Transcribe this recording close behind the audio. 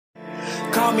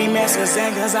Call me Master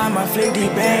Zen cause I'm a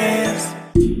flicky bands.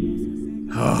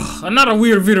 Another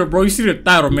weird video, bro. You see the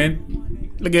title,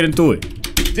 man. Let's get into it.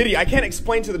 Diddy, I can't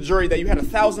explain to the jury that you had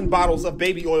 1,000 bottles of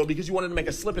baby oil because you wanted to make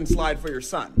a slip and slide for your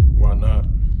son. Why not?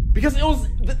 Because it was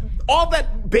all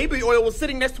that baby oil was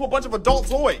sitting next to a bunch of adult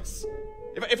toys.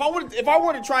 If I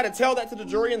were to try to tell that to the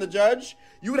jury and the judge,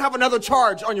 you would have another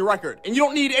charge on your record, and you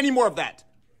don't need any more of that.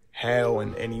 How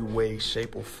in any way,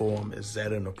 shape, or form is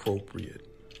that inappropriate?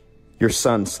 Your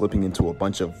son slipping into a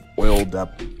bunch of oiled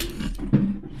up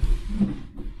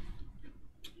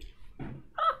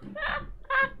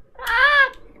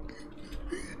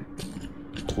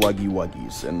pluggy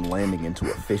wuggies and landing into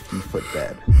a 50-foot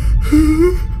bed.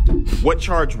 What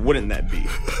charge wouldn't that be?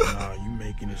 Nah, you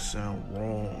making it sound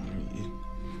wrong.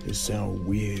 It sounds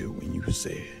weird when you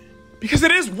say it. Because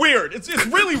it is weird. It's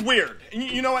really weird. And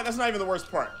you know what? That's not even the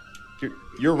worst part.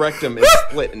 Your rectum is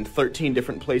split in 13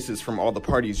 different places from all the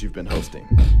parties you've been hosting.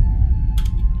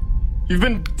 You've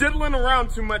been diddling around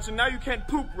too much and now you can't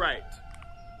poop right.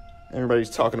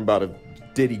 Everybody's talking about if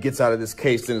Diddy gets out of this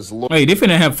case and his lawyer. Hey, they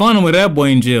finna have fun with that boy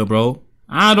in jail, bro.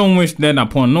 I don't wish that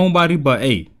upon nobody, but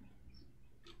hey.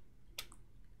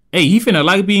 Hey, he finna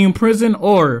like being in prison,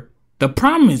 or the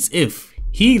problem is if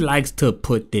he likes to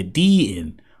put the D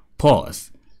in.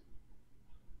 Pause.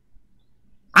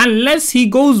 Unless he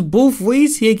goes both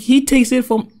ways, he takes it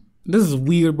from, this is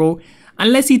weird, bro.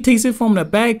 Unless he takes it from the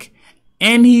back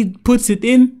and he puts it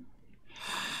in.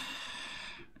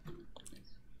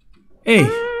 Hey.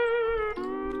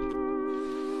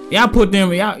 Y'all put them,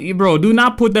 bro, do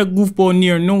not put that goofball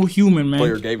near no human, man.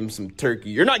 Lawyer gave him some turkey.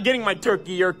 You're not getting my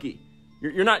turkey yerky.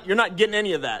 You're not getting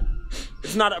any of that.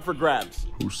 It's not up for grabs.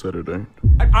 Who said it ain't?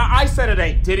 I said it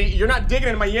ain't, Diddy. You're not digging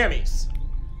in my yammies.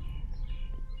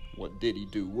 What did he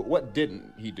do? What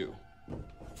didn't he do?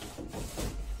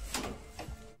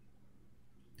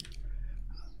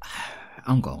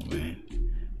 I'm gone, man.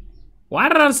 Why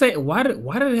the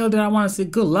hell did I want to say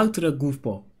good luck to the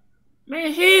goofball?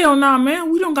 Man, hell nah,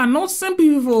 man. We don't got no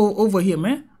sympathy for over here,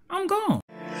 man. I'm gone.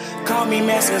 Call me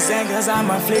Master Zen cause I'm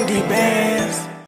a flicky bands.